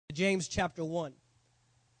James chapter 1.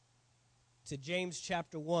 To James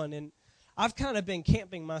chapter 1. And I've kind of been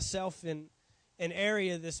camping myself in an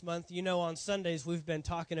area this month. You know, on Sundays we've been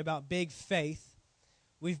talking about big faith.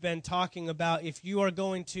 We've been talking about if you are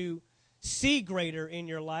going to see greater in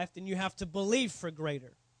your life, then you have to believe for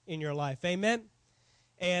greater in your life. Amen?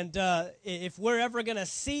 And if we're ever going to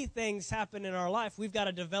see things happen in our life, we've got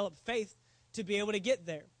to develop faith to be able to get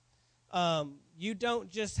there. You don't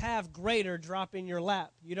just have greater drop in your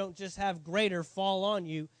lap. You don't just have greater fall on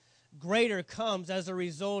you. Greater comes as a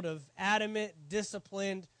result of adamant,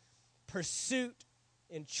 disciplined pursuit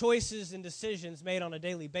and choices and decisions made on a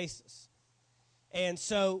daily basis. And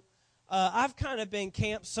so I've kind of been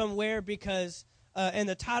camped somewhere because, and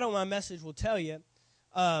the title of my message will tell you,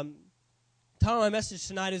 the title of my message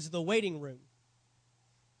tonight is The Waiting Room.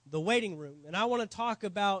 The Waiting Room. And I want to talk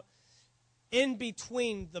about in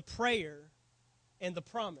between the prayer and the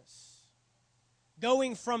promise.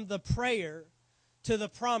 Going from the prayer to the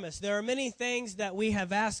promise. There are many things that we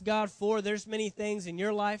have asked God for. There's many things in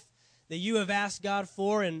your life that you have asked God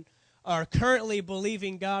for and are currently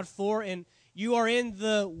believing God for, and you are in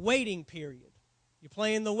the waiting period. You're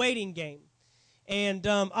playing the waiting game. And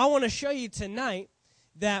I want to show you tonight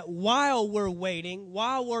that while we're waiting,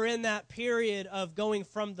 while we're in that period of going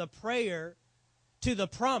from the prayer to the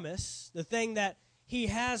promise, the thing that He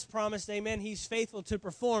has promised, amen, He's faithful to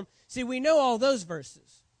perform. See, we know all those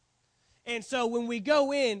verses. And so when we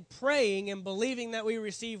go in praying and believing that we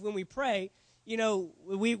receive when we pray, you know,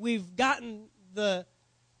 we've gotten the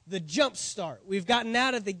jump start. We've gotten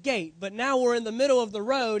out of the gate, but now we're in the middle of the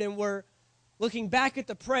road and we're looking back at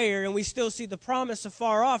the prayer and we still see the promise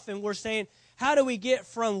afar off, and we're saying, how do we get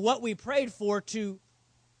from what we prayed for to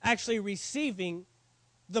actually receiving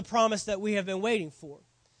the promise that we have been waiting for?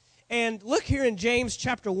 And look here in James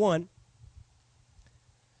chapter 1.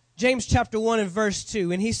 James chapter 1 and verse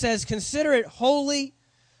 2. And he says, consider it holy.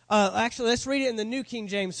 Actually, let's read it in the New King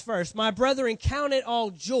James first. My brethren, count it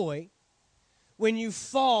all joy when you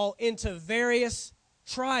fall into various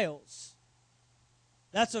trials.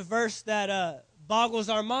 That's a verse that boggles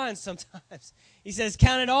our minds sometimes. He says,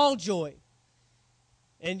 count it all joy.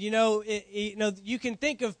 And you know, you can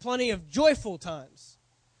think of plenty of joyful times.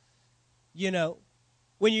 You know,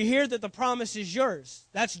 when you hear that the promise is yours,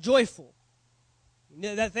 that's joyful.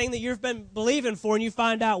 That thing that you've been believing for, and you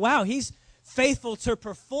find out, wow, He's faithful to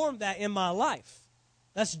perform that in my life.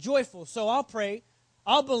 That's joyful. So I'll pray,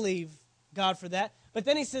 I'll believe God for that. But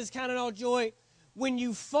then he says, count it all joy when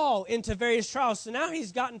you fall into various trials. So now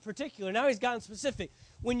he's gotten particular. Now he's gotten specific.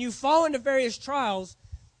 When you fall into various trials,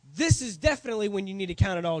 this is definitely when you need to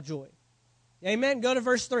count it all joy. Amen? Go to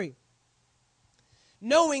verse 3.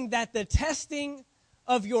 Knowing that the testing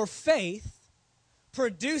of your faith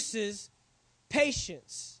produces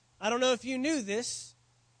patience. I don't know if you knew this.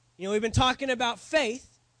 You know, we've been talking about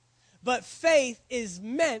faith, but faith is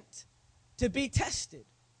meant to be tested.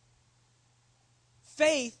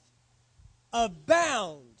 Faith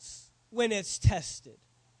abounds when it's tested.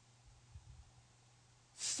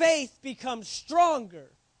 Faith becomes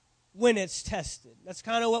stronger when it's tested. That's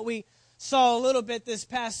kind of what we saw a little bit this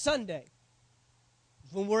past Sunday.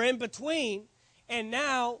 When we're in between, and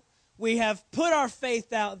now we have put our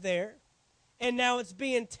faith out there, and now it's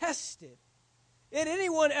being tested. Did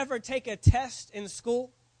anyone ever take a test in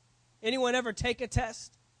school? Anyone ever take a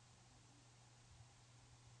test?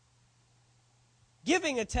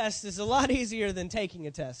 Giving a test is a lot easier than taking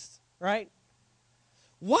a test, right?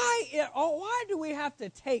 Why do we have to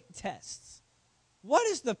take tests? What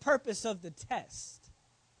is the purpose of the test?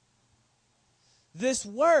 This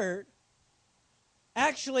word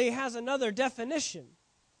actually has another definition.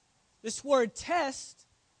 This word test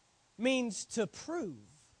means to prove.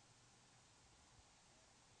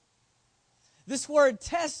 This word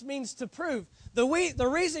test means to prove. The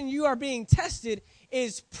reason you are being tested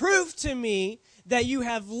is prove to me that you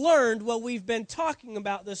have learned what we've been talking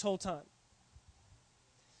about this whole time.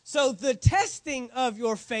 So the testing of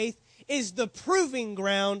your faith is the proving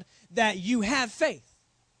ground that you have faith.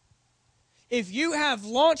 If you have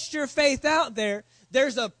launched your faith out there,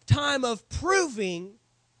 there's a time of proving,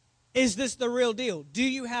 is this the real deal? Do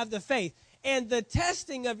you have the faith? And the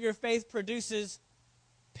testing of your faith produces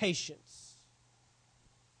patience.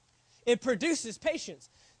 It produces patience.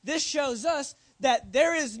 This shows us that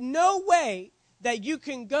there is no way that you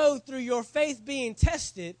can go through your faith being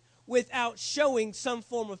tested without showing some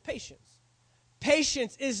form of patience.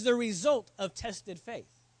 Patience is the result of tested faith.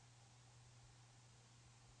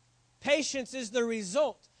 Patience is the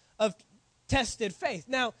result of tested faith.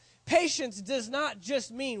 Now, patience does not just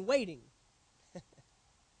mean waiting.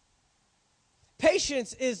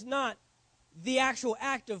 Patience is not the actual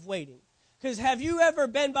act of waiting. Because have you ever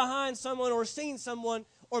been behind someone or seen someone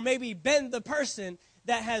or maybe been the person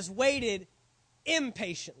that has waited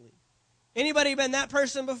impatiently? Anybody been that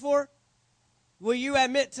person before? Will you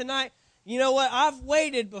admit tonight, you know what, I've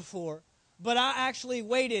waited before, but I actually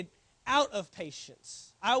waited out of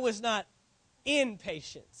patience. I was not in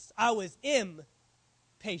patience. I was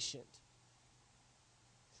impatient.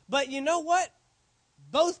 But you know what?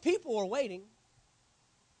 Both people are waiting.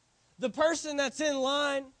 The person that's in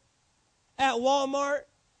line at Walmart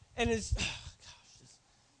and is, oh gosh,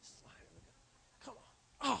 this line, come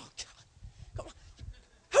on. Oh God, come on.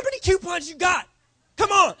 How many coupons you got?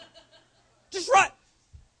 Come on. Just write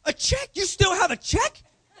a check. You still have a check?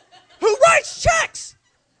 Who writes checks?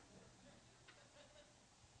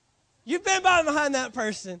 You've been behind that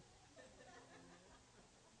person.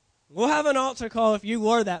 We'll have an altar call if you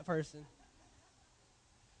were that person.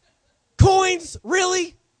 Coins?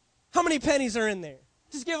 Really? How many pennies are in there?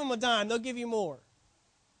 Just give them a dime. They'll give you more.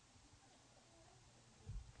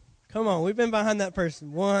 Come on. We've been behind that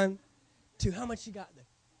person. 1, 2. How much you got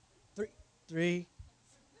there? 3.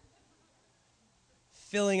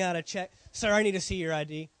 Filling out a check. Sir, I need to see your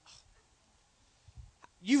ID.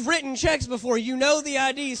 You've written checks before. You know the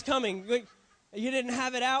ID is coming. You didn't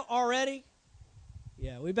have it out already?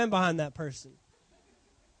 Yeah, we've been behind that person.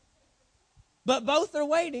 But both are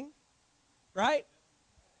waiting, right?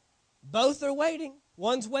 Both are waiting.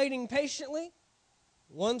 One's waiting patiently.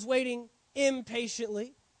 One's waiting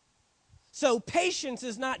impatiently. So patience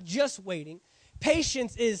is not just waiting.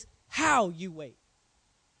 Patience is how you wait.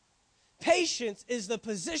 Patience is the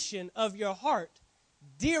position of your heart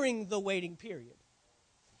during the waiting period.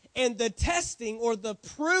 And the testing or the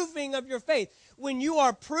proving of your faith. When you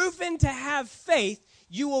are proven to have faith,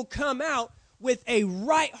 you will come out with a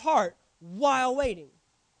right heart while waiting.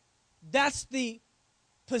 That's the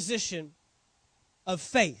position of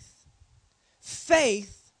faith.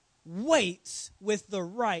 Faith waits with the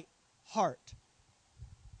right heart.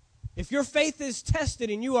 If your faith is tested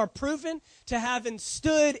and you are proven to having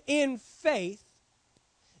stood in faith,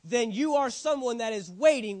 then you are someone that is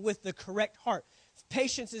waiting with the correct heart.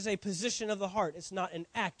 Patience is a position of the heart. It's not an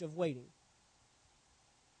act of waiting.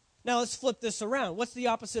 Now let's flip this around. What's the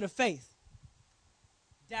opposite of faith?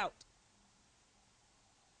 Doubt.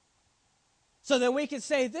 So then we could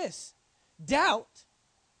say this. Doubt,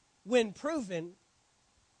 when proven,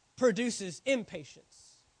 produces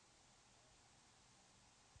impatience.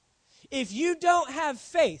 If you don't have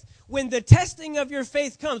faith, when the testing of your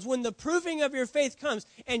faith comes, when the proving of your faith comes,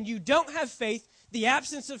 and you don't have faith, the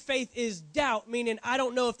absence of faith is doubt, meaning I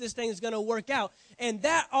don't know if this thing is going to work out. And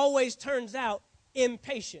that always turns out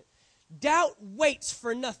impatient. Doubt waits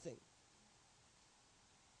for nothing.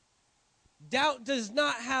 Doubt does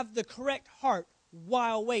not have the correct heart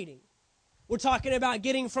while waiting. We're talking about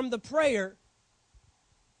getting from the prayer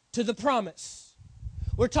to the promise.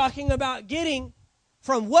 We're talking about getting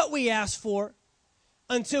from what we ask for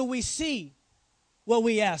until we see what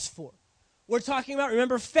we ask for. We're talking about,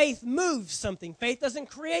 remember, faith moves something. Faith doesn't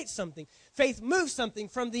create something. Faith moves something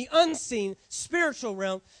from the unseen spiritual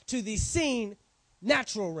realm to the seen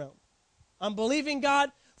natural realm. I'm believing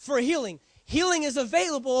God for healing. Healing is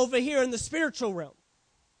available over here in the spiritual realm.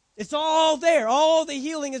 It's all there. All the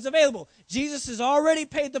healing is available. Jesus has already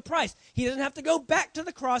paid the price. He doesn't have to go back to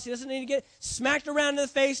the cross. He doesn't need to get smacked around in the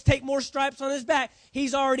face, take more stripes on his back.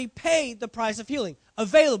 He's already paid the price of healing.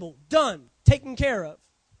 Available, done, taken care of.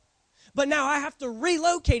 But now I have to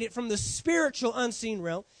relocate it from the spiritual unseen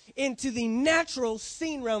realm into the natural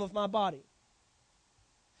seen realm of my body.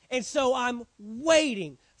 And so I'm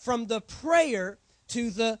waiting from the prayer to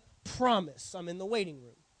the promise. I'm in the waiting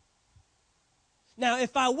room. Now,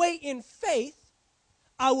 if I wait in faith,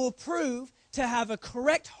 I will prove to have a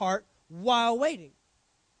correct heart while waiting.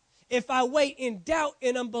 If I wait in doubt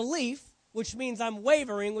and unbelief, which means I'm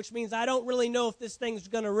wavering, which means I don't really know if this thing's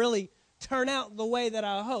going to really turn out the way that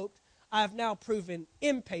I hoped, I have now proven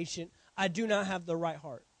impatient. I do not have the right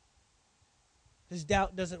heart. Because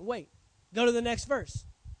doubt doesn't wait. Go to the next verse.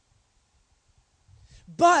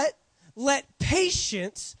 But let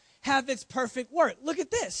patience have its perfect work. Look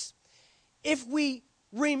at this. If we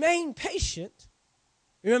remain patient,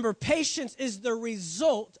 remember, patience is the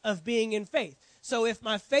result of being in faith. So if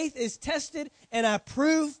my faith is tested and I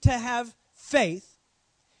prove to have faith,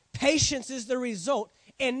 patience is the result,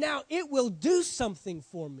 and now it will do something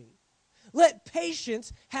for me. Let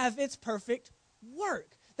patience have its perfect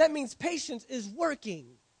work. That means patience is working.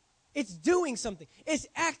 It's doing something. It's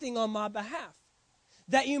acting on my behalf.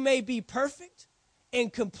 That you may be perfect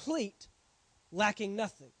and complete, lacking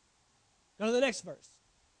nothing. Go to the next verse.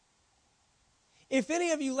 If any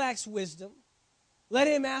of you lacks wisdom, Let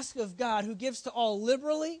him ask of God, who gives to all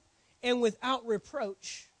liberally and without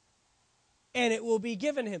reproach, and it will be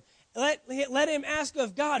given him. Let him ask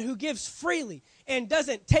of God, who gives freely and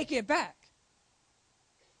doesn't take it back,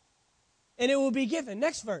 and it will be given.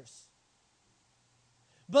 Next verse.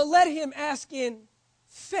 But let him ask in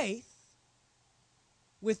faith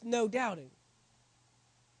with no doubting.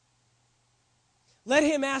 Let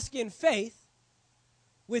him ask in faith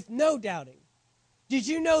with no doubting. Did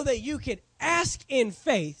you know that you could ask in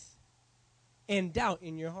faith and doubt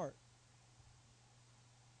in your heart?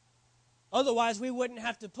 Otherwise, we wouldn't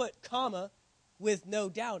have to put comma with no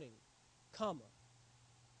doubting, comma.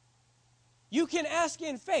 You can ask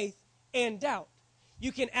in faith and doubt.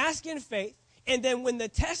 You can ask in faith, and then when the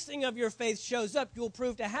testing of your faith shows up, you'll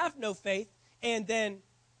prove to have no faith, and then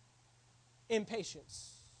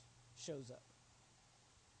impatience shows up.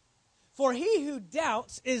 For he who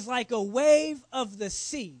doubts is like a wave of the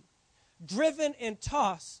sea, driven and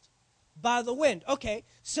tossed by the wind. Okay,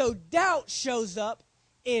 so doubt shows up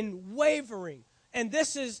in wavering. And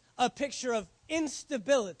this is a picture of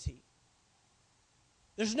instability.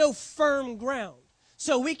 There's no firm ground.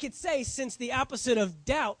 So we could say, since the opposite of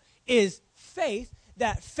doubt is faith,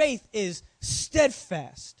 that faith is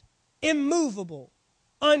steadfast, immovable,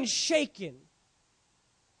 unshaken,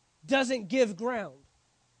 doesn't give ground.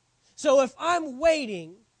 So if I'm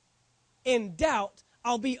waiting in doubt,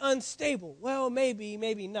 I'll be unstable. Well, maybe,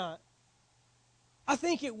 maybe not. I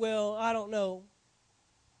think it will. I don't know.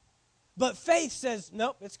 But faith says,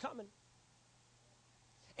 nope, it's coming.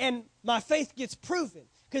 And my faith gets proven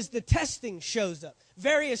because the testing shows up.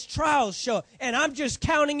 Various trials show up. And I'm just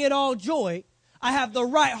counting it all joy. I have the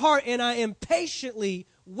right heart and I am patiently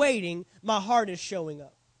waiting. My heart is showing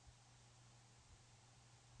up.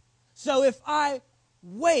 So if I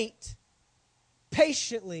wait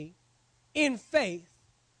patiently in faith,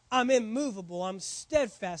 I'm immovable, I'm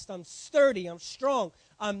steadfast, I'm sturdy, I'm strong,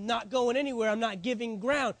 I'm not going anywhere, I'm not giving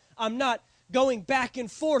ground, I'm not going back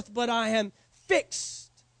and forth, but I am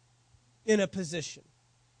fixed in a position.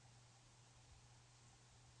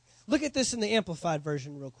 Look at this in the Amplified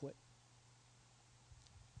Version real quick.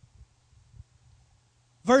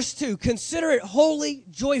 Verse 2, consider it wholly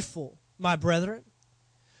joyful, my brethren,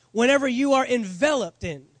 whenever you are enveloped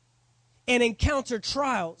in and encounter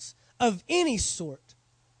trials of any sort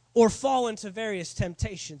or fall into various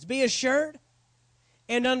temptations. Be assured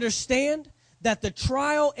and understand that the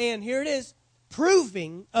trial and, here it is,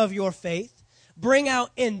 proving of your faith bring out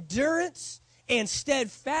endurance and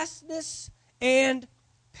steadfastness and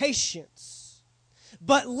patience.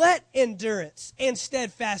 But let endurance and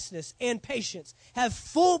steadfastness and patience have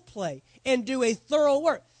full play and do a thorough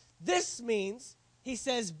work. This means, he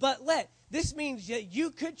says, but let. This means that you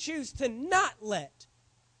could choose to not let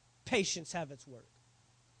patience have its work.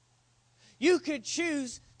 You could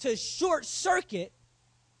choose to short circuit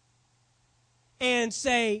and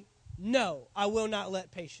say, no, I will not let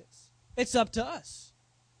patience. It's up to us.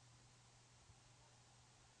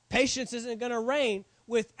 Patience isn't going to reign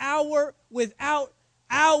without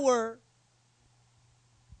our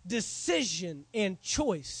decision and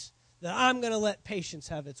choice that I'm going to let patience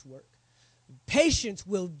have its work. Patience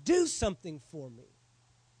will do something for me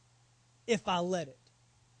if I let it.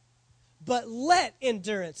 But let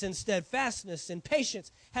endurance and steadfastness and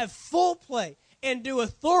patience have full play and do a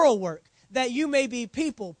thorough work, that you may be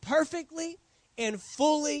people perfectly and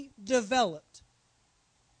fully developed,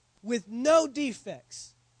 with no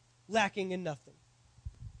defects, lacking in nothing.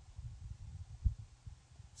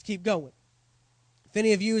 Let's keep going. If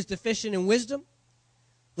any of you is deficient in wisdom,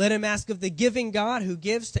 let him ask of the giving God, who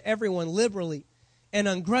gives to everyone liberally and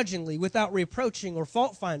ungrudgingly, without reproaching or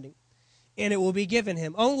fault finding, and it will be given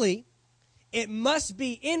him. Only it must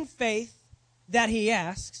be in faith that he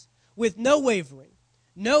asks, with no wavering,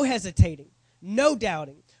 no hesitating, no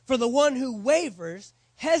doubting. For the one who wavers,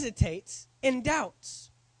 hesitates, and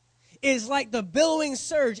doubts is like the billowing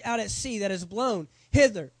surge out at sea that is blown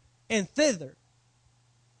hither and thither,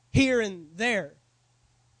 here and there,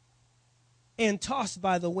 and tossed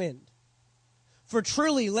by the wind. For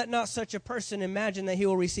truly, let not such a person imagine that he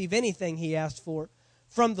will receive anything he asked for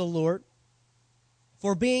from the Lord.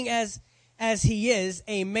 For being as he is,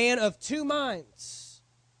 a man of two minds,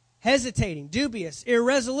 hesitating, dubious,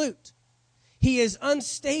 irresolute, he is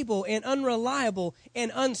unstable and unreliable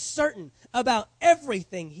and uncertain about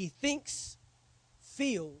everything he thinks,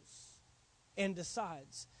 feels, and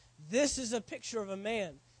decides. This is a picture of a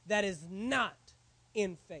man that is not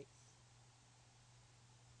in faith.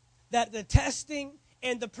 That the testing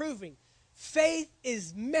and the proving, faith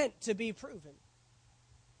is meant to be proven.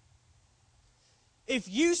 If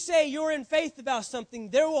you say you're in faith about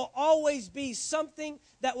something, there will always be something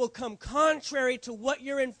that will come contrary to what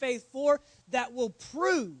you're in faith for that will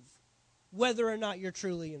prove whether or not you're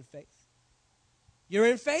truly in faith. You're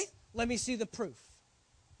in faith? Let me see the proof.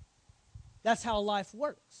 That's how life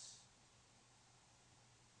works.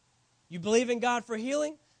 You believe in God for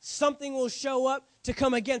healing? Something will show up to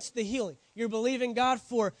come against the healing. You're believing God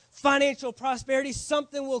for financial prosperity?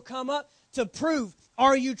 Something will come up to prove,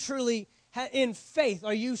 are you truly in faith?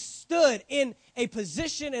 Are you stood in a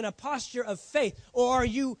position and a posture of faith? Or are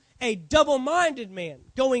you a double-minded man,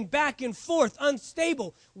 going back and forth,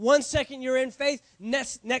 unstable? One second you're in faith,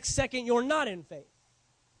 next second you're not in faith.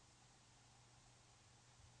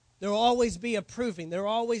 There will always be a proving. There will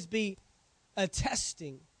always be a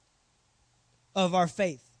testing of our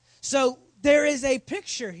faith. So there is a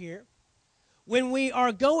picture here when we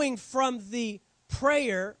are going from the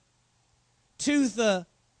prayer to the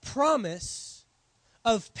promise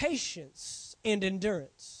of patience and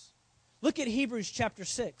endurance. Look at Hebrews chapter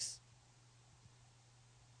 6.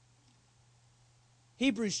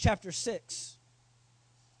 Hebrews chapter 6.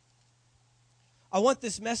 I want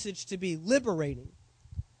this message to be liberating,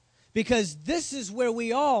 because this is where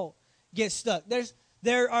we all get stuck.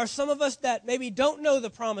 There are some of us that maybe don't know the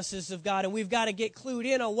promises of God, and we've got to get clued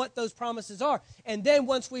in on what those promises are. And then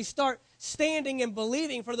once we start standing and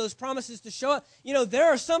believing for those promises to show up, there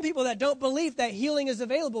are some people that don't believe that healing is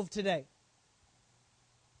available today.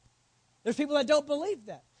 There's people that don't believe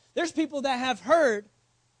that. There's people that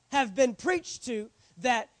have been preached to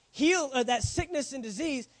that that sickness and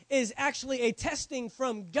disease is actually a testing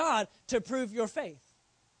from God to prove your faith.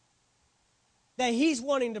 That He's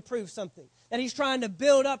wanting to prove something. That He's trying to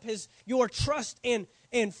build up your trust and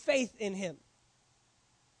faith in Him.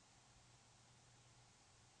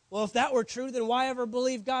 Well, if that were true, then why ever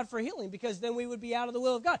believe God for healing? Because then we would be out of the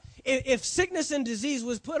will of God. If sickness and disease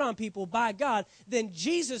was put on people by God, then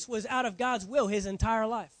Jesus was out of God's will His entire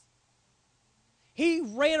life. He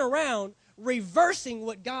ran around reversing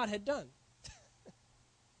what God had done.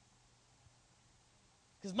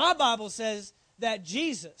 Because my Bible says that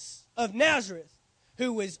Jesus of Nazareth,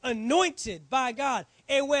 who was anointed by God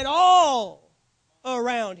and went all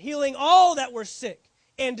around healing all that were sick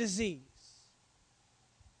and diseased.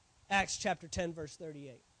 Acts chapter 10, verse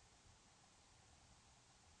 38.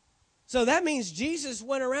 So that means Jesus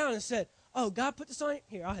went around and said, oh, God put this on you?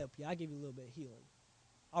 Here, I'll help you. I'll give you a little bit of healing.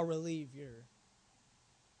 I'll relieve your...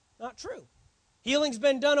 Not true. Healing's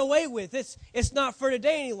been done away with. It's not for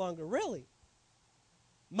today any longer, really.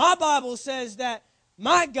 My Bible says that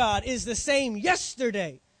my God is the same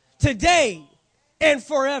yesterday, today, and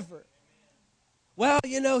forever. Well,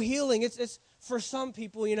 healing, it's for some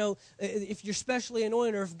people, if you're specially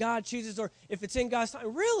anointed or if God chooses or if it's in God's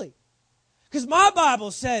time. Really? Because my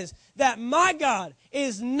Bible says that my God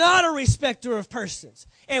is not a respecter of persons.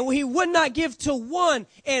 And He would not give to one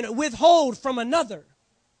and withhold from another.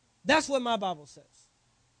 That's what my Bible says.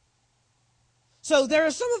 So there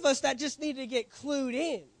are some of us that just need to get clued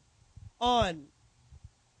in on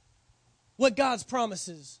what God's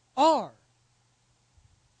promises are.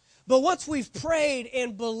 But once we've prayed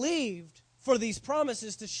and believed for these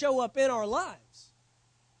promises to show up in our lives,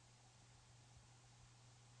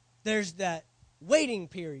 there's that waiting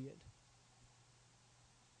period.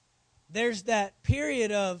 There's that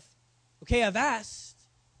period of, okay, I've asked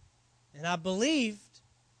and I believed,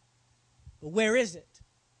 but where is it?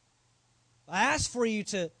 I asked for you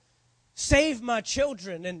to save my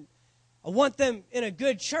children, and I want them in a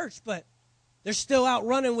good church, but they're still out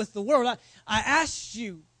running with the world. I asked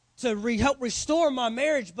you to help restore my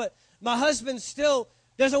marriage, but my husband still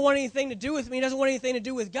doesn't want anything to do with me. He doesn't want anything to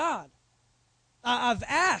do with God. I've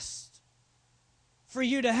asked for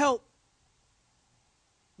you to help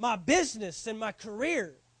my business and my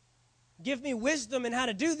career. Give me wisdom in how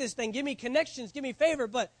to do this thing. Give me connections. Give me favor,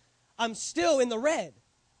 but I'm still in the red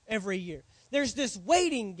every year. There's this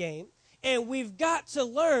waiting game, and we've got to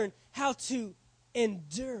learn how to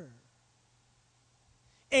endure.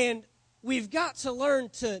 And we've got to learn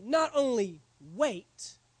to not only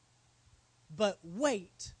wait, but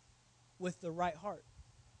wait with the right heart.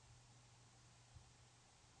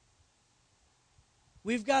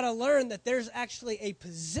 We've got to learn that there's actually a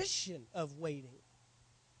position of waiting.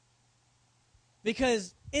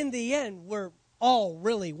 Because in the end, we're all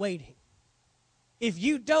really waiting. If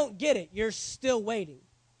you don't get it, you're still waiting.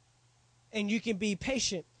 And you can be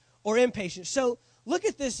patient or impatient. So look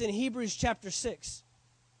at this in Hebrews chapter 6.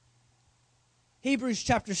 Hebrews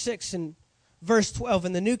chapter 6 and verse 12.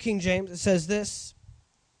 In the New King James, it says this.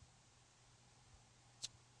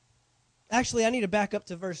 Actually, I need to back up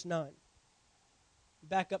to verse 9.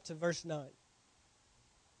 Back up to verse 9.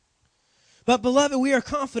 But, beloved, we are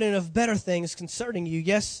confident of better things concerning you.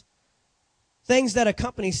 Yes, things that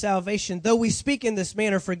accompany salvation, though we speak in this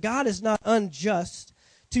manner, for God is not unjust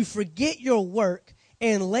to forget your work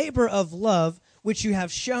and labor of love which you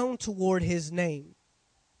have shown toward his name,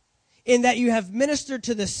 in that you have ministered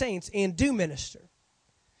to the saints and do minister.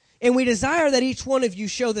 And we desire that each one of you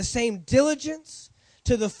show the same diligence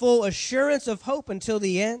to the full assurance of hope until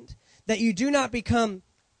the end, that you do not become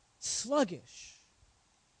sluggish,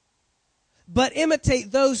 but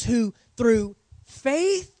imitate those who through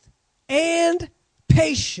faith and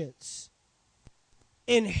patience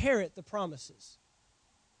inherit the promises.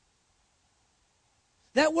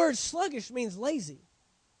 That word sluggish means lazy.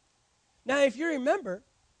 Now, if you remember,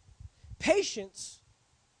 patience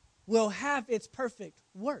will have its perfect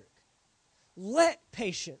work. Let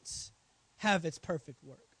patience have its perfect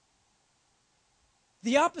work.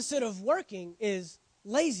 The opposite of working is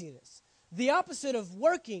laziness. The opposite of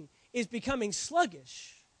working is becoming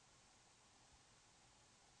sluggish.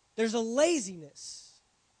 There's a laziness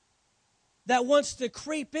that wants to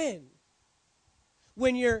creep in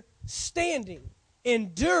when you're standing,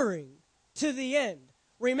 enduring to the end,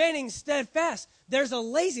 remaining steadfast. There's a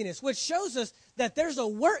laziness which shows us that there's a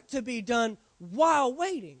work to be done while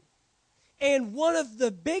waiting. And one of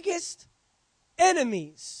the biggest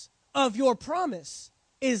enemies of your promise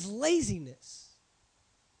is laziness.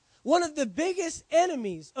 One of the biggest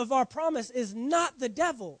enemies of our promise is not the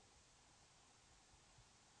devil.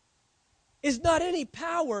 Is not any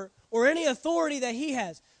power or any authority that he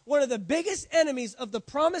has. One of the biggest enemies of the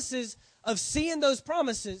promises, of seeing those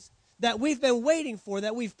promises that we've been waiting for,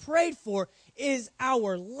 that we've prayed for, is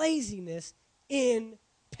our laziness in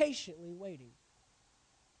patiently waiting.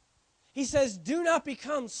 He says, do not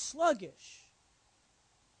become sluggish.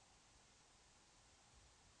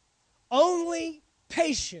 Only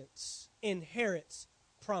patience inherits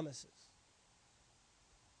promises.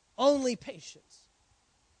 Only patience.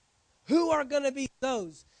 Who are going to be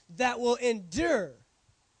those that will endure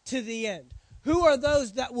to the end? Who are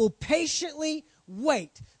those that will patiently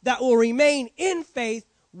wait, that will remain in faith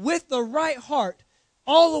with the right heart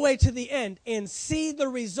all the way to the end and see the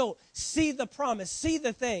result, see the promise, see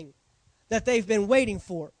the thing that they've been waiting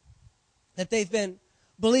for, that they've been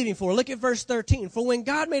believing for? Look at verse 13. For when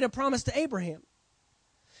God made a promise to Abraham,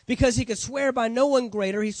 because he could swear by no one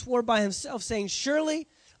greater, he swore by himself, saying, surely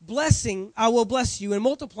blessing I will bless you, and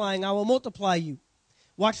multiplying I will multiply you.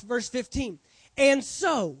 Watch verse 15. And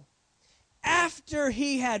so, after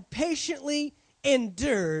he had patiently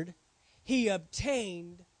endured, he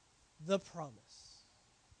obtained the promise.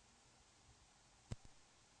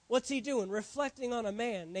 What's he doing? Reflecting on a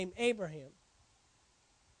man named Abraham.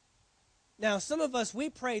 Now, some of us, we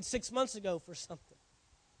prayed 6 months ago for something.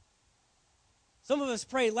 Some of us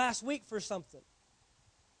prayed last week for something,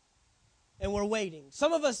 and we're waiting.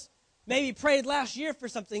 Some of us maybe prayed last year for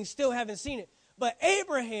something, still haven't seen it. But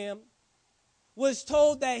Abraham was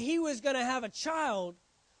told that he was going to have a child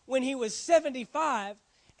when he was 75,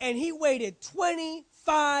 and he waited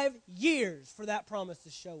 25 years for that promise to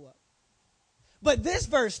show up. But this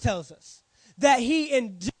verse tells us that he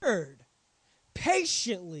endured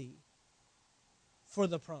patiently for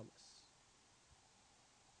the promise.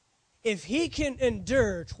 If he can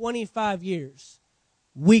endure 25 years,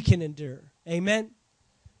 we can endure. Amen?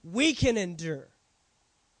 We can endure.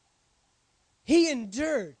 He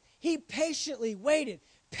endured. He patiently waited.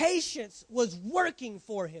 Patience was working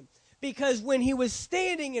for him because when he was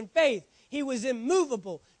standing in faith, he was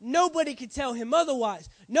immovable. Nobody could tell him otherwise.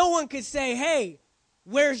 No one could say, hey,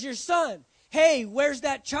 where's your son? Hey, where's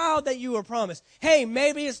that child that you were promised? Hey,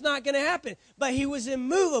 maybe it's not going to happen. But he was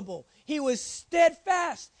immovable. He was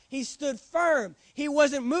steadfast. He stood firm. He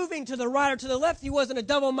wasn't moving to the right or to the left. He wasn't a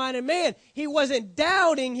double-minded man. He wasn't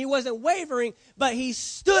doubting. He wasn't wavering. But he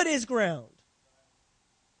stood his ground.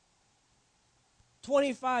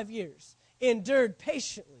 25 years. Endured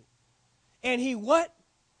patiently. And he what?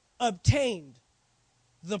 Obtained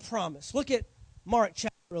the promise. Look at Mark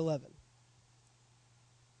chapter 11.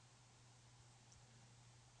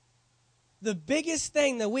 The biggest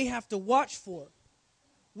thing that we have to watch for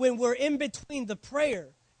when we're in between the prayer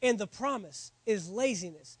and the promise is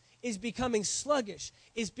laziness, is becoming sluggish,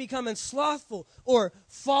 is becoming slothful, or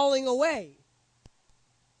falling away.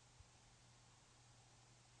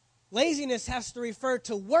 Laziness has to refer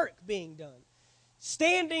to work being done.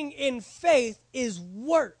 Standing in faith is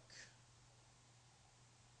work.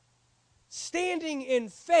 Standing in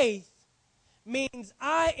faith means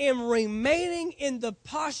I am remaining in the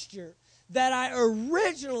posture that I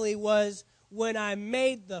originally was when I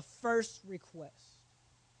made the first request.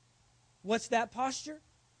 What's that posture?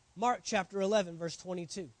 Mark chapter 11, verse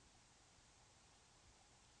 22.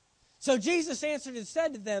 So Jesus answered and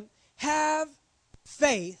said to them, have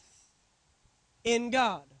faith in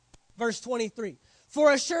God. Verse 23,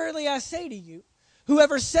 for assuredly I say to you,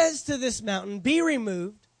 whoever says to this mountain, be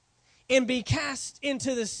removed and be cast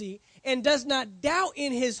into the sea, and does not doubt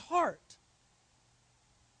in his heart.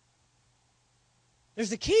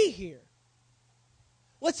 There's a key here.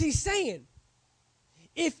 What's he saying?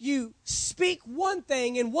 If you speak one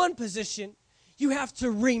thing in one position, you have to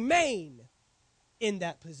remain in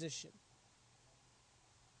that position.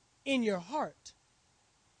 In your heart.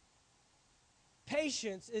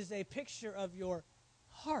 Patience is a picture of your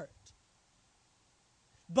heart.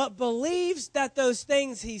 But believes that those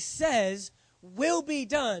things he says will be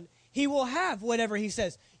done. He will have whatever he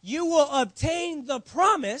says. You will obtain the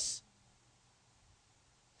promise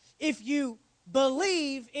if you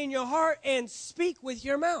believe in your heart and speak with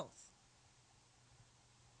your mouth.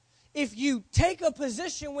 If you take a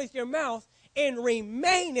position with your mouth and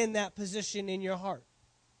remain in that position in your heart.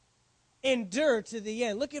 Endure to the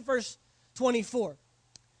end. Look at verse 24.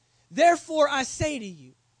 Therefore I say to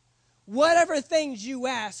you, whatever things you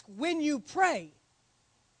ask when you pray.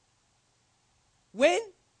 When?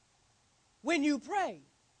 When you pray.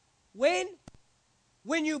 When?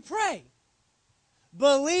 When you pray.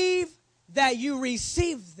 Believe that you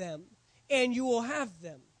receive them and you will have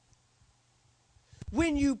them.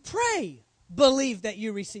 When you pray, believe that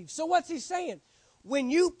you receive. So what's he saying? When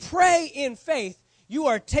you pray in faith, you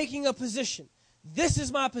are taking a position. This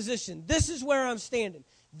is my position. This is where I'm standing.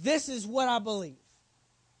 This is what I believe.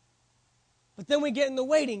 But then we get in the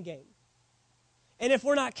waiting game. And if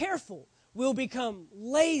we're not careful, we'll become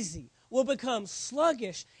lazy. We'll become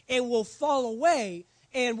sluggish and we'll fall away.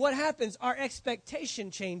 And what happens? Our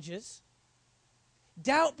expectation changes.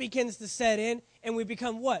 Doubt begins to set in and we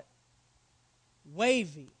become what?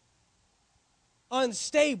 Wavy.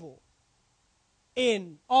 Unstable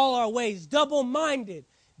in all our ways. Double-minded.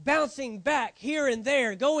 Bouncing back here and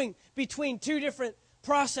there. Going between two different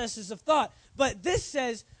processes of thought. But this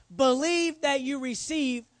says, believe that you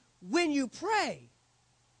receive when you pray.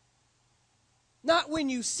 Not when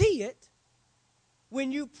you see it.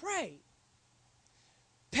 When you pray.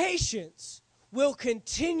 Patience will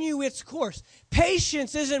continue its course.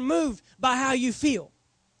 Patience isn't moved by how you feel.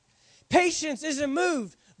 Patience isn't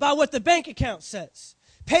moved by what the bank account says.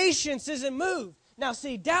 Patience isn't moved. Now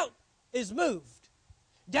see, doubt is moved.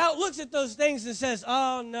 Doubt looks at those things and says,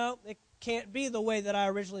 oh no, it can't be the way that I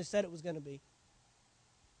originally said it was going to be.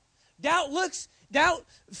 Doubt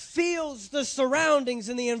feels the surroundings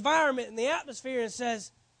and the environment and the atmosphere and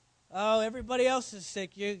says, oh, everybody else is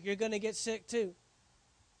sick. You're going to get sick too.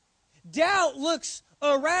 Doubt looks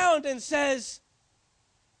around and says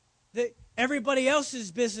that everybody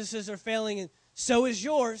else's businesses are failing and so is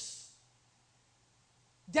yours.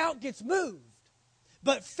 Doubt gets moved.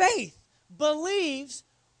 But faith believes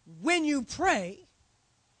when you pray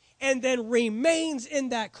and then remains in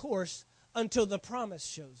that course until the promise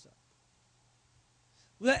shows up.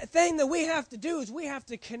 The thing that we have to do is we have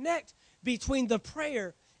to connect between the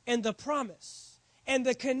prayer and the promise. And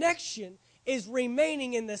the connection is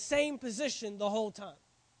remaining in the same position the whole time.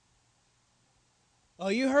 Oh,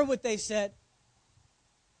 you heard what they said.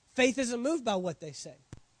 Faith isn't moved by what they say.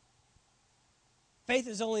 Faith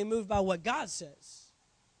is only moved by what God says.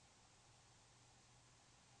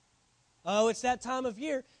 Oh, it's that time of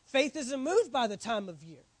year. Faith isn't moved by the time of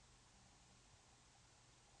year.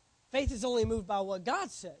 Faith is only moved by what God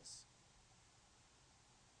says.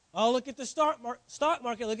 Oh, look at the stock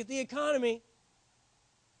market. Look at the economy.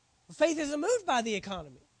 Faith isn't moved by the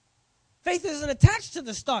economy. Faith isn't attached to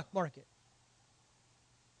the stock market.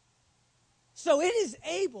 So it is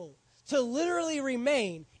able to literally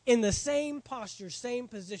remain in the same posture, same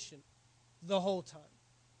position the whole time.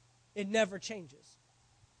 It never changes.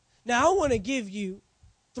 Now, I want to give you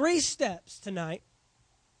 3 steps tonight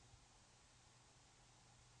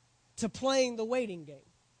to playing the waiting game.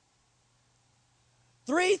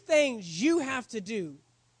 3 things you have to do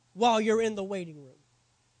while you're in the waiting room.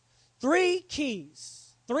 3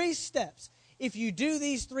 keys, 3 steps. If you do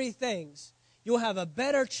these 3 things, you'll have a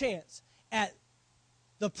better chance at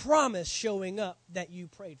the promise showing up that you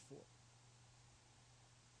prayed for.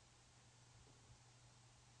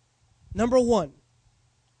 Number 1,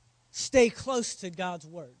 stay close to God's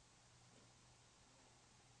word.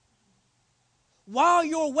 While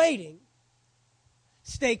you're waiting,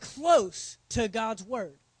 stay close to God's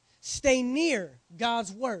word. Stay near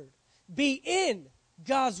God's word. Be in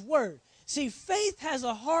God's word. See, faith has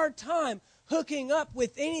a hard time hooking up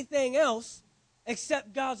with anything else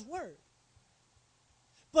except God's word.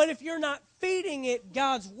 But if you're not feeding it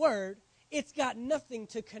God's word, it's got nothing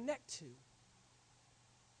to connect to.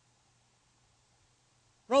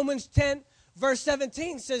 Romans 10, verse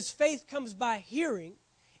 17 says, faith comes by hearing,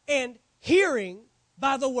 and hearing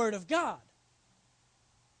by the word of God.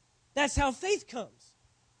 That's how faith comes.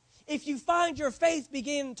 If you find your faith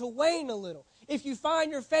beginning to wane a little, if you find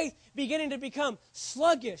your faith beginning to become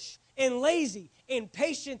sluggish and lazy, and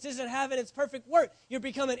patience isn't having its perfect work, you're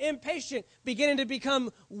becoming impatient, beginning to become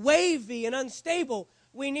wavy and unstable,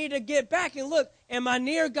 we need to get back and look, am I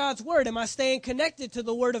near God's word? Am I staying connected to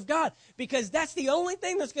the word of God? Because that's the only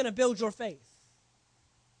thing that's going to build your faith.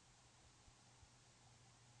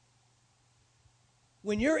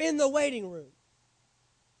 When you're in the waiting room,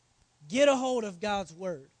 get a hold of God's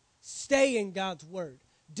word. Stay in God's word.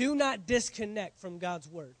 Do not disconnect from God's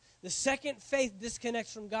word. The second faith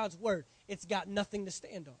disconnects from God's word, it's got nothing to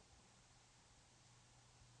stand on.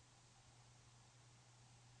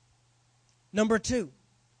 Number 2,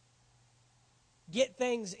 get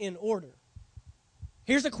things in order.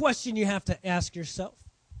 Here's a question you have to ask yourself.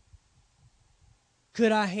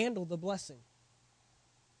 Could I handle the blessing?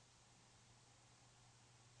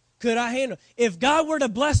 Could I handle? If God were to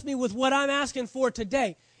bless me with what I'm asking for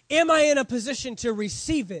today, am I in a position to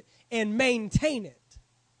receive it and maintain it?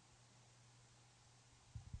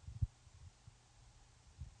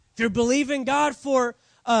 If you're believing God for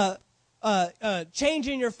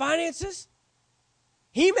changing your finances,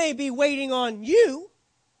 He may be waiting on you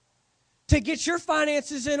to get your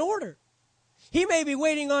finances in order. He may be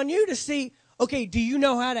waiting on you to see, okay, do you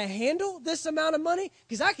know how to handle this amount of money?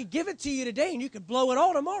 Because I could give it to you today and you could blow it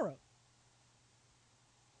all tomorrow.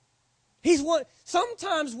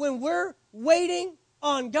 Sometimes when we're waiting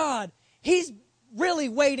on God, He's really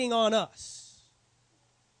waiting on us.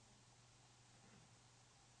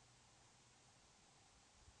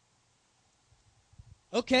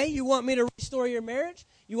 Okay, you want me to restore your marriage?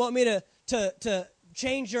 You want me to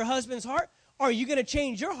change your husband's heart? Or are you going to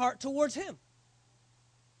change your heart towards Him?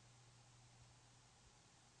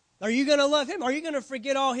 Are you going to love Him? Are you going to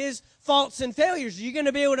forget all His faults and failures? Are you going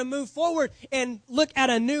to be able to move forward and look at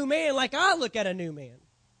a new man like I look at a new man?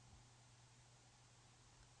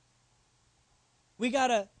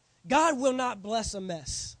 God will not bless a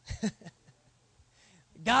mess.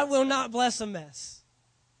 God will not bless a mess.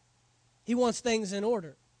 He wants things in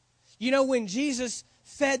order. You know, when Jesus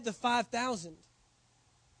fed the 5,000,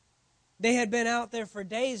 they had been out there for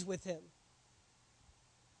days with Him,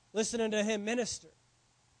 listening to Him minister.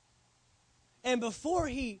 And before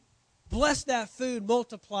He blessed that food,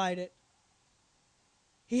 multiplied it,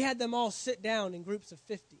 He had them all sit down in groups of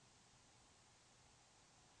 50.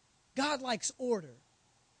 God likes order.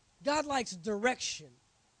 God likes direction.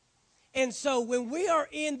 And so when we are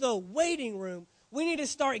in the waiting room, we need to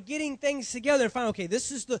start getting things together and find, okay,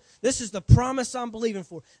 this is the promise I'm believing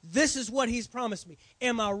for. This is what He's promised me.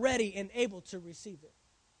 Am I ready and able to receive it?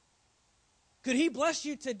 Could He bless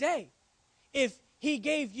you today if He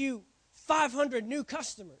gave you 500 new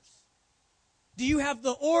customers? Do you have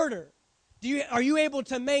the order? Are you able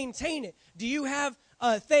to maintain it? Do you have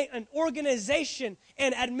an organization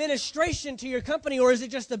and administration to your company, or is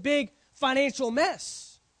it just a big financial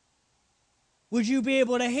mess? Would you be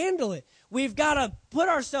able to handle it? We've got to put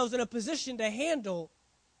ourselves in a position to handle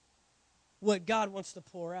what God wants to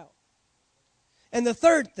pour out. And the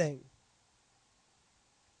third thing,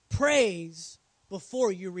 praise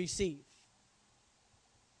before you receive.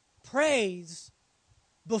 Praise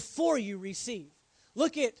before you receive.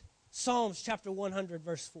 Look at Psalms chapter 100,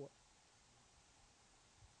 verse 4.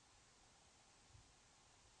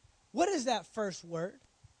 What is that first word?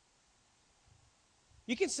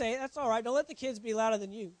 You can say it. That's all right. Don't let the kids be louder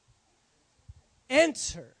than you.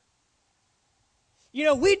 Enter. You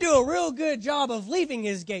know, we do a real good job of leaving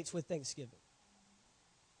His gates with thanksgiving.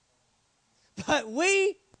 But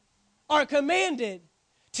we are commanded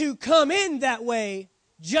to come in that way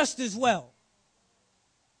just as well.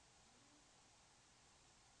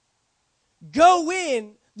 Go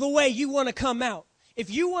in the way you want to come out. If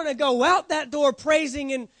you want to go out that door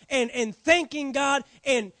praising and thanking God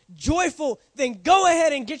and joyful, then go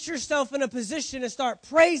ahead and get yourself in a position to start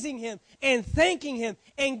praising Him and thanking Him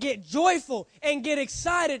and get joyful and get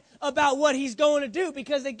excited about what He's going to do.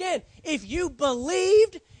 Because again, if you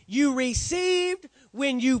believed, you received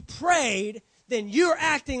when you prayed, then you're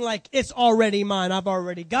acting like it's already mine. I've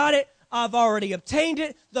already got it. I've already obtained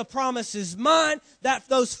it. The promise is mine.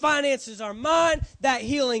 Those finances are mine. That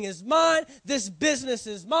healing is mine. This business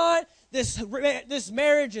is mine. This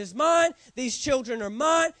marriage is mine. These children are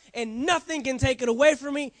mine. And nothing can take it away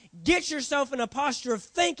from me. Get yourself in a posture of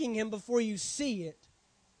thanking Him before you see it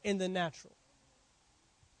in the natural.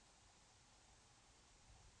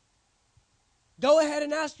 Go ahead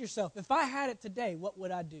and ask yourself, if I had it today, what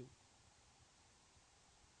would I do?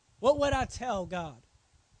 What would I tell God?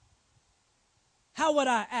 How would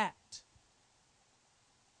I act?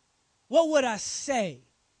 What would I say?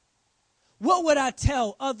 What would I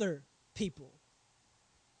tell other people?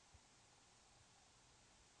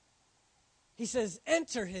 He says,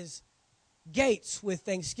 enter his gates with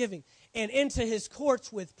thanksgiving and into his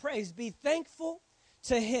courts with praise. Be thankful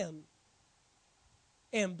to him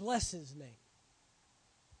and bless his name.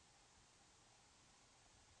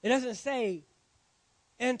 It doesn't say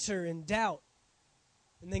enter in doubt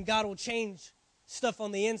and then God will change stuff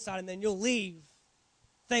on the inside and then you'll leave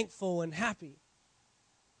thankful and happy.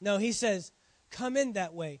 No, he says, come in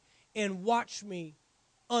that way and watch me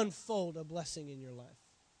unfold a blessing in your life.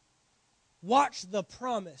 Watch the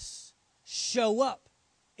promise show up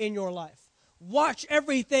in your life. Watch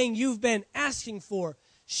everything you've been asking for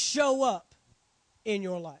show up in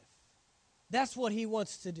your life. That's what he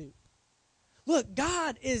wants to do. Look,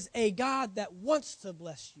 God is a God that wants to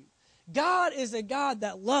bless you. God is a God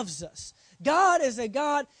that loves us. God is a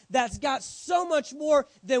God that's got so much more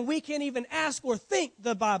than we can even ask or think,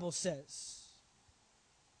 the Bible says.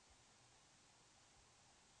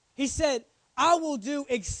 He said, I will do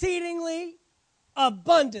exceedingly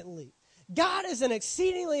abundantly. God is an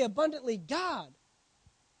exceedingly abundantly God.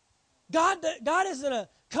 God isn't a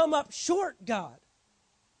come up short God.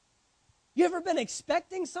 You ever been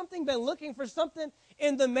expecting something, been looking for something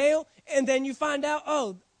in the mail, and then you find out,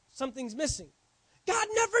 oh, something's missing? God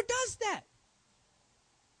never does that.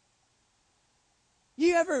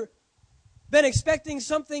 You ever been expecting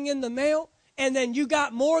something in the mail, and then you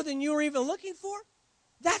got more than you were even looking for?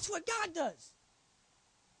 That's what God does.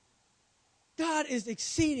 God is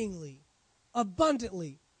exceedingly,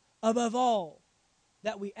 abundantly, above all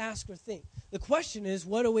that we ask or think. The question is,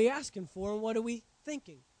 what are we asking for and what are we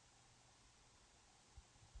thinking?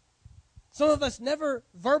 Some of us never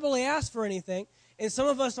verbally ask for anything, and some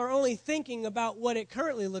of us are only thinking about what it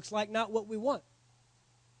currently looks like, not what we want.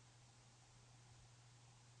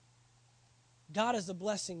 God is a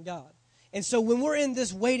blessing God. And so when we're in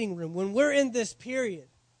this waiting room, when we're in this period,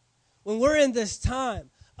 when we're in this time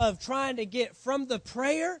of trying to get from the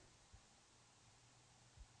prayer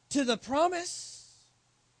to the promise,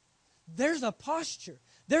 there's a posture.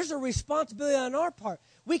 There's a responsibility on our part.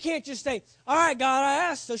 We can't just say, all right, God, I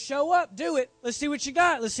asked, so show up, do it. Let's see what you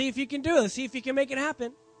got. Let's see if you can do it. Let's see if you can make it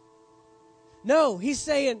happen. No, he's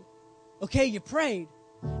saying, okay, you prayed.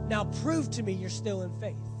 Now prove to me you're still in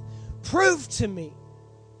faith. Prove to me.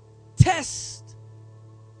 Test.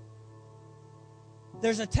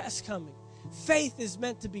 There's a test coming. Faith is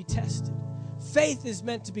meant to be tested. Faith is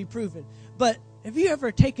meant to be proven. But have you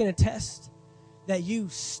ever taken a test that you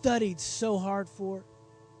studied so hard for?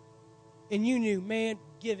 And you knew, man,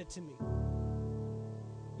 give it to me.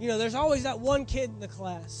 You know, there's always that one kid in the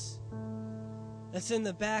class that's in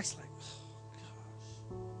the back, like, oh,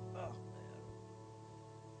 gosh, oh, man.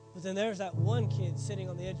 But then there's that one kid sitting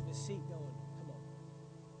on the edge of his seat going, come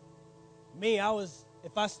on. Me,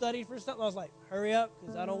 if I studied for something, I was like, hurry up,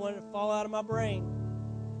 because I don't want it to fall out of my brain.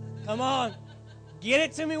 Come on. Get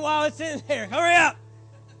it to me while it's in there. Hurry up.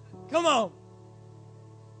 Come on.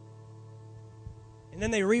 And then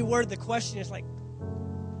they reword the question. It's like,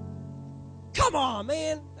 come on,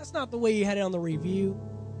 man. That's not the way you had it on the review.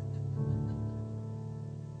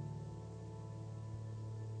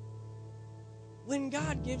 When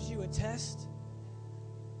God gives you a test,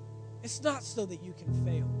 it's not so that you can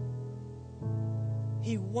fail.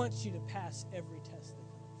 He wants you to pass every test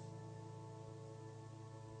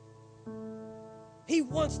that comes. He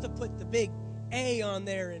wants to put the big A on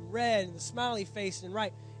there in red and the smiley face and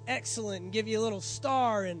write excellent and give you a little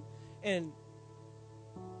star and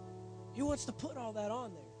he wants to put all that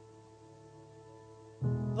on there.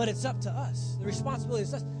 But it's up to us. The responsibility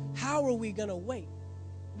is us. How are we going to wait?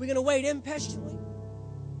 Are we going to wait impatiently?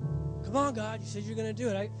 Come on, God, you said you're going to do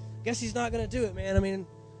it. I guess he's not going to do it, man. I mean,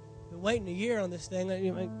 I've been waiting a year on this thing.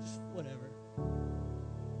 Just whatever.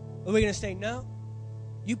 Are we going to say, no,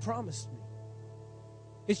 you promised me.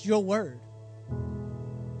 It's your word.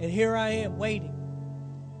 And here I am waiting.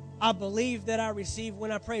 I believe that I received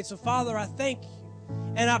when I prayed. So, Father, I thank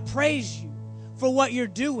you and I praise you for what you're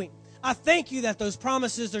doing. I thank you that those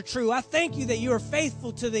promises are true. I thank you that you are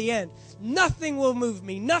faithful to the end. Nothing will move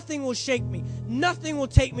me. Nothing will shake me. Nothing will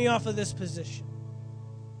take me off of this position.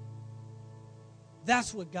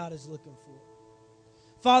 That's what God is looking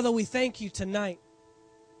for. Father, we thank you tonight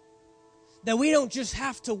that we don't just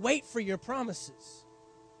have to wait for your promises,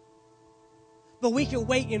 but we can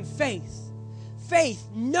wait in faith. Faith,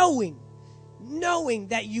 knowing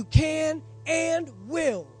that you can and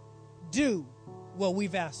will do what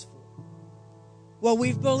we've asked for, what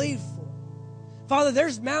we've believed for. Father,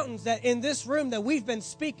 there's mountains that in this room that we've been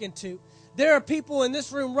speaking to. There are people in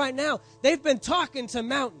this room right now, they've been talking to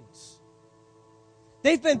mountains.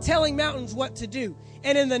 They've been telling mountains what to do.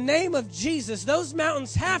 And in the name of Jesus, those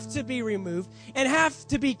mountains have to be removed and have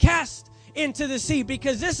to be cast into the sea,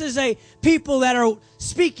 because this is a people that are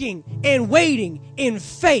speaking and waiting in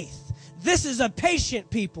faith. This is a patient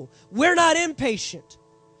people. We're not impatient.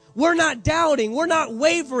 We're not doubting. We're not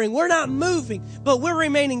wavering. We're not moving, but we're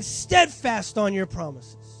remaining steadfast on your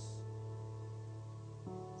promises.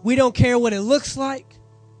 We don't care what it looks like.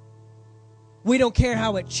 We don't care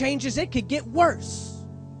how it changes. It could get worse.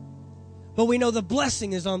 But we know the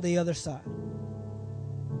blessing is on the other side.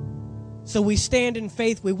 So we stand in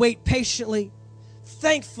faith. We wait patiently,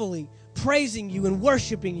 thankfully, praising you and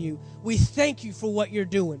worshiping you. We thank you for what you're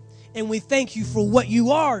doing. And we thank you for what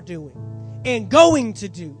you are doing and going to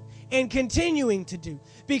do and continuing to do,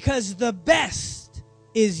 because the best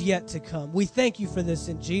is yet to come. We thank you for this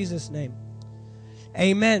in Jesus' name.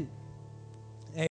 Amen.